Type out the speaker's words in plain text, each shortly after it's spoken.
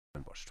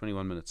gosh,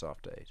 21 minutes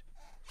after 8.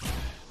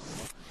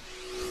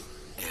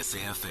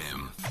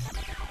 SAFM.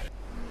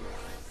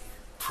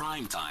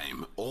 Prime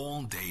time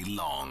all day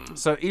long.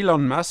 So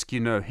Elon Musk,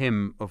 you know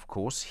him, of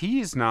course, he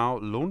has now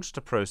launched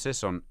a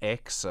process on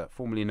X,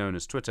 formerly known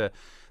as Twitter,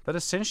 that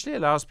essentially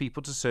allows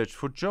people to search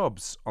for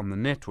jobs on the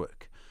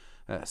network.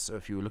 So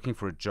if you were looking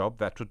for a job,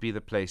 that would be the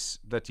place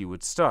that you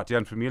would start.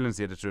 Jan Vermeulen is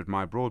the editor at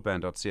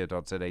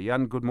MyBroadband.co.za.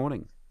 Jan, good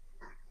morning.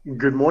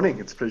 Good morning.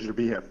 It's a pleasure to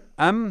be here.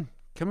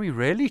 Can we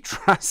really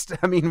trust?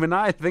 I mean, when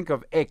I think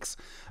of X,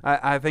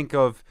 I think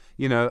of,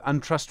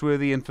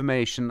 untrustworthy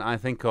information. I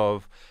think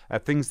of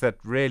things that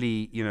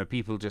really,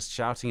 people just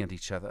shouting at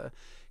each other.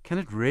 Can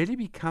it really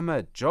become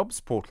a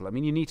jobs portal? I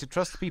mean, you need to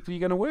trust the people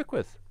you're going to work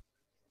with.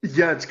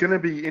 Yeah, it's going to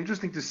be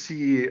interesting to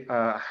see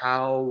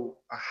how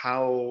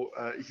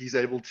he's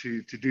able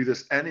to do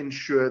this and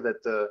ensure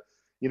that the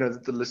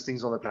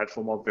listings on the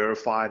platform are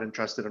verified and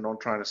trusted and not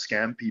trying to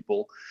scam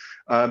people.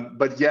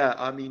 But yeah,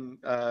 I mean,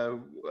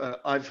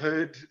 I've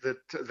heard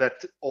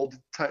that all the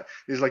time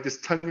there's like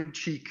this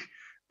tongue-in-cheek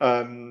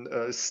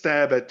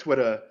stab at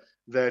Twitter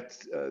that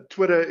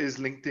Twitter is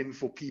LinkedIn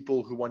for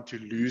people who want to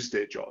lose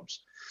their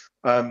jobs.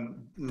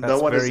 That's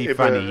very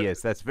funny.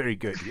 Yes, that's very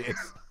good.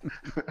 Yes.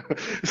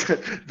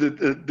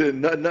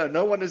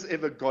 No one has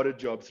ever got a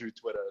job through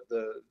Twitter.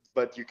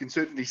 But you can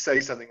certainly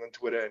say something on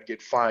Twitter and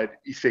get fired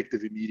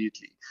effective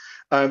immediately.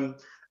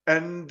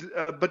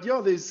 But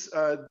yeah,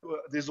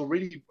 there's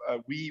already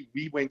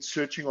we went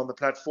searching on the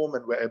platform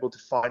and were able to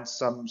find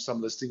some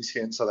listings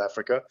here in South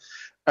Africa,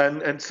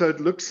 and so it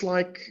looks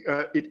like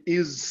it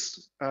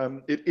is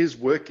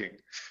working.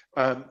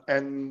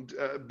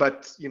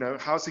 But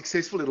how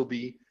successful it'll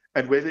be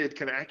and whether it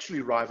can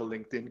actually rival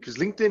LinkedIn, because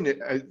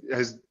LinkedIn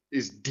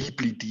is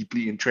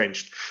deeply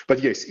entrenched.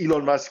 But yes,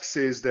 Elon Musk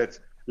says that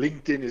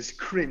LinkedIn is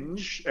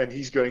cringe and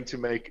he's going to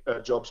make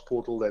a jobs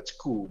portal that's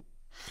cool.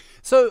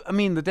 So, I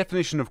mean, the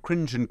definition of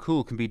cringe and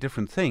cool can be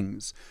different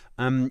things.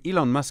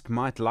 Elon Musk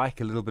might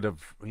like a little bit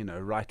of,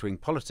 right-wing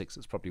politics.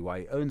 That's probably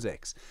why he owns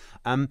X.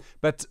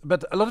 But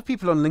a lot of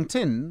people on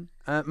LinkedIn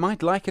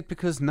might like it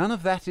because none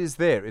of that is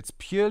there. It's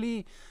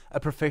purely a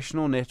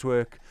professional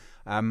network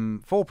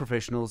for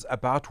professionals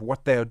about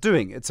what they are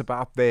doing. It's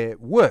about their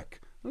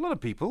work. A lot of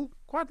people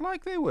quite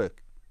like their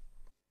work.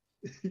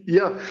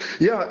 Yeah,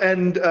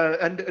 and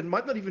it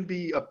might not even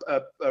be a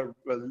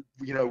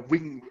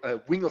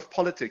wing of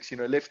politics,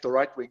 left or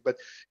right wing, but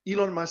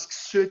Elon Musk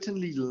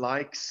certainly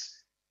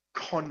likes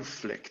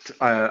conflict.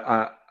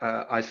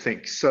 I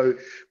think so.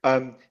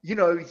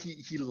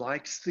 He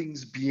likes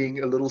things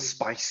being a little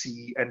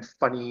spicy and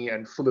funny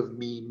and full of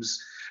memes,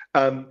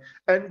 and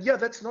yeah,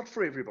 that's not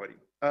for everybody.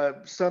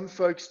 Some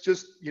folks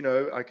just,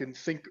 I can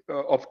think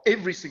of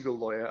every single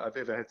lawyer I've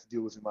ever had to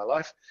deal with in my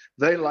life.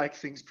 They like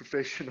things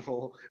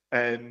professional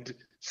and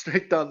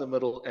straight down the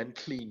middle and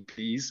clean,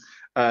 please.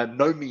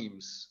 No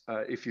memes,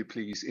 if you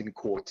please, in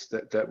court.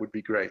 That would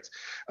be great.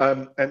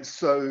 And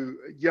so,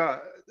 yeah,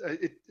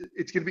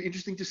 it's going to be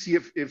interesting to see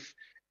if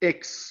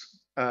X,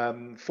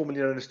 formerly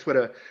known as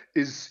Twitter,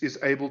 is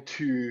able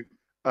to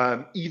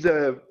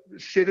either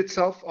shed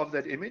itself of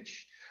that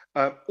image,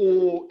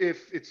 or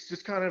if it's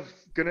just kind of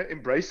going to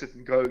embrace it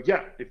and go,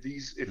 yeah,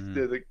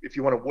 if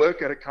you want to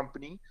work at a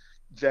company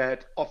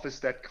that offers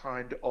that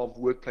kind of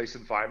workplace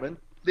environment,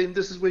 then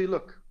this is where you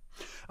look.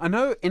 I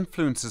know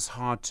influence is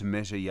hard to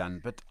measure,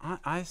 Jan, but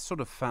I sort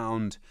of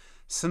found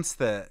since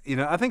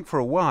I think for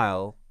a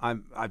while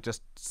I've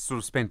just sort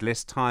of spent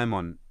less time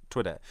on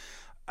Twitter,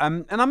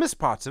 and I miss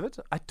parts of it.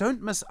 I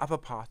don't miss other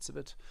parts of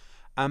it.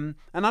 And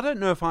I don't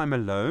know if I'm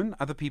alone.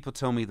 Other people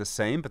tell me the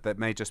same, but that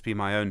may just be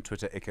my own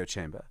Twitter echo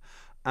chamber.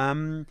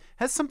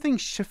 Has something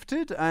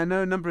shifted? I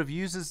know a number of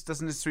users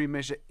doesn't necessarily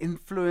measure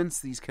influence.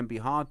 These can be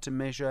hard to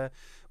measure.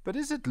 But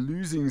is it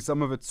losing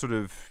some of its sort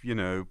of,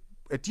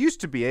 it used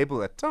to be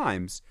able at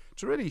times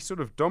to really sort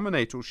of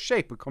dominate or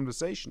shape a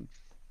conversation?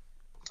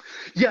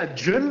 Yeah,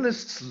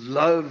 journalists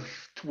love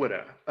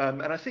Twitter,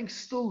 and I think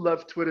still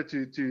love Twitter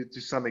to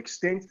some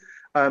extent.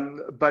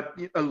 But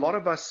a lot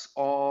of us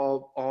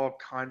are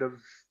kind of,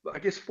 I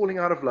guess, falling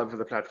out of love with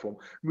the platform,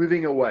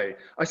 moving away.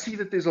 I see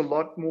that there's a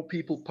lot more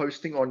people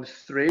posting on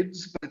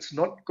Threads, but it's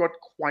not got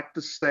quite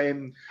the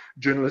same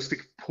journalistic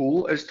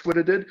pull as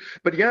Twitter did.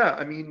 But yeah,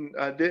 I mean,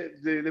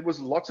 there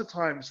was lots of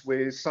times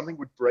where something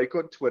would break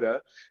on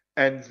Twitter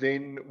and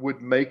then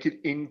would make it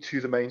into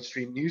the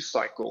mainstream news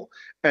cycle.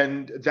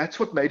 And that's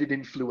what made it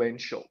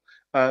influential.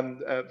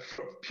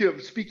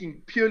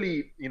 Speaking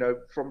purely,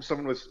 from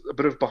someone with a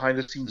bit of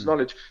behind-the-scenes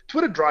knowledge,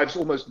 Twitter drives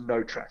almost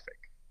no traffic,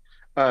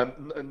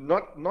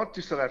 not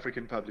to South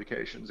African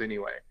publications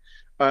anyway.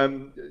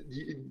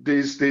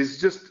 There's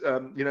just,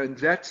 in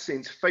that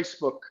sense,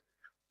 Facebook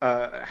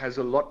has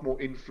a lot more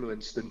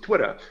influence than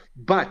Twitter,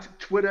 but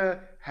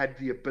Twitter had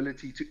the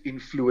ability to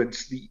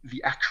influence the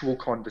actual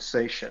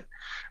conversation.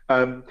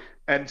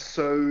 And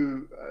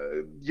so,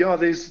 yeah,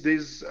 there's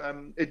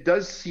it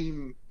does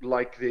seem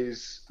like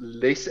there's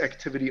less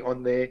activity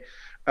on there,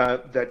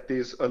 that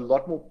there's a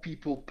lot more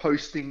people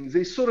posting.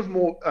 There's sort of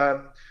more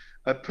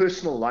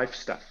personal life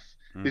stuff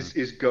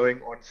is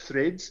going on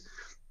Threads.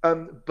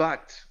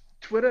 But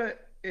Twitter,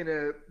 in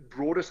a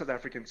broader South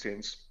African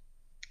sense,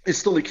 is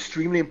still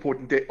extremely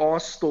important. There are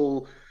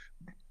still,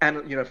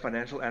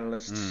 financial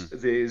analysts.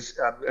 There's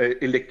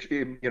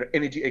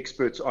energy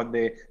experts on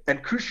there,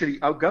 and crucially,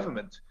 our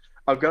government.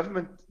 Our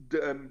government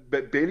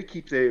barely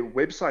keep their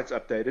websites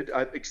updated,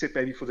 except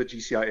maybe for the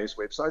GCIS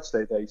websites.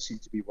 They seem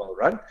to be well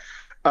run,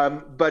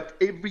 but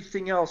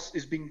everything else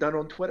is being done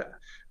on Twitter.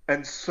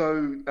 And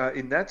so,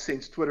 in that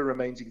sense, Twitter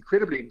remains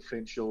incredibly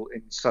influential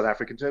in South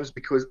African terms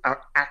because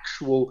our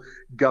actual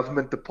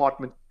government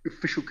department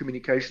official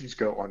communications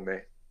go on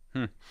there.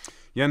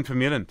 Jan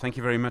Vermeulen, thank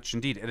you very much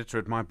indeed. Editor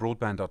at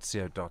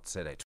MyBroadband.co.za.